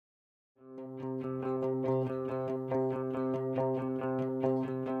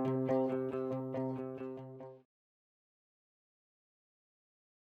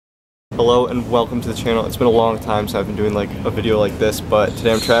Hello and welcome to the channel. It's been a long time since I've been doing like a video like this, but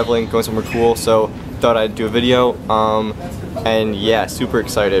today I'm traveling, going somewhere cool, so thought I'd do a video. And yeah, super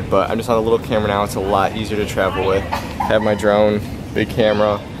excited, but I'm just on a little camera now. It's a lot easier to travel with. I have my drone, big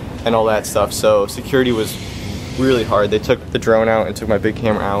camera, and all that stuff, so security was really hard. They took the drone out and took my big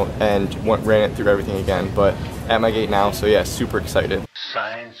camera out and ran it through everything again, but at my gate now, so yeah, super excited.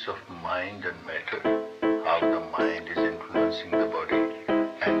 Science of mind and matter, how the mind is influencing the body,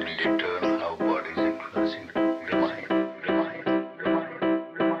 and in return how body is influencing the mind.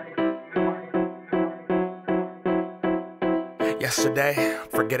 Yesterday,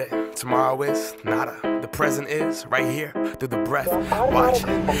 forget it. Tomorrow is nada. The present is right here through the breath. Watch it.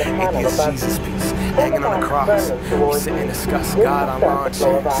 Atheist Jesus piece hanging on a cross. We sit and discuss God on lawn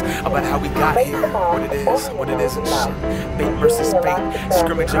chairs about how we got here, what it is, what it isn't. Shit. Fate versus fate,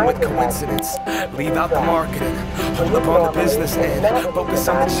 scrimmaging with coincidence. Leave out the marketing, hold up on the business end, focus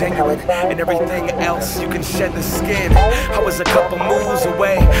on the genuine, and everything else you can shed the skin. I was a couple moves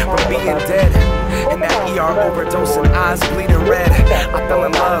away from being dead. In that ER overdose and eyes bleeding red. I fell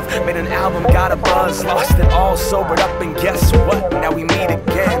in love, made an album, got a buzz, lost it all, sobered up, and guess what? Now we meet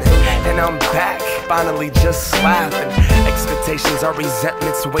again, and I'm back, finally just laughing. Expectations are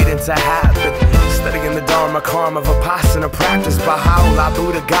resentments waiting to happen. Studying the Dharma, karma, Vipassana, practice Baha'u'llah,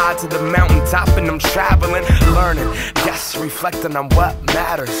 Buddha, God to the mountaintop, and I'm traveling, learning, yes, reflecting on what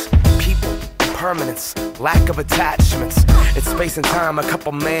matters. People, permanence, lack of attachments. It's space and time, a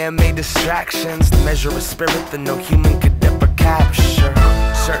couple man-made distractions to measure a spirit that no human could ever capture.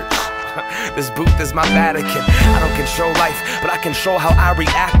 Church, this booth is my Vatican. I don't control life, but I control how I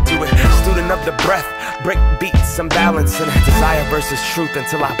react to it. Student of the breath, break beats and balance, and desire versus truth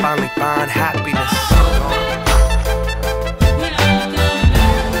until I finally find happiness.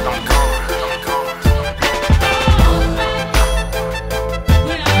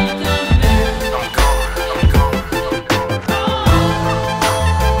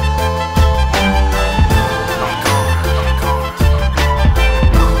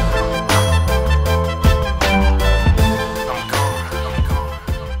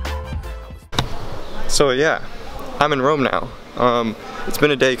 So yeah, I'm in Rome now. It's been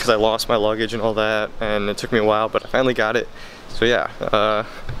a day because I lost my luggage and all that, and it took me a while, but I finally got it. So yeah,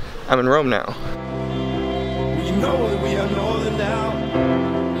 I'm in Rome now. You know that we are northern now.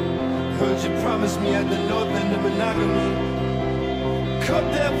 Heard you promise me at the north end of monogamy. Cut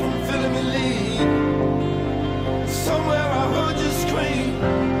there from filling me lead. Somewhere I heard you scream.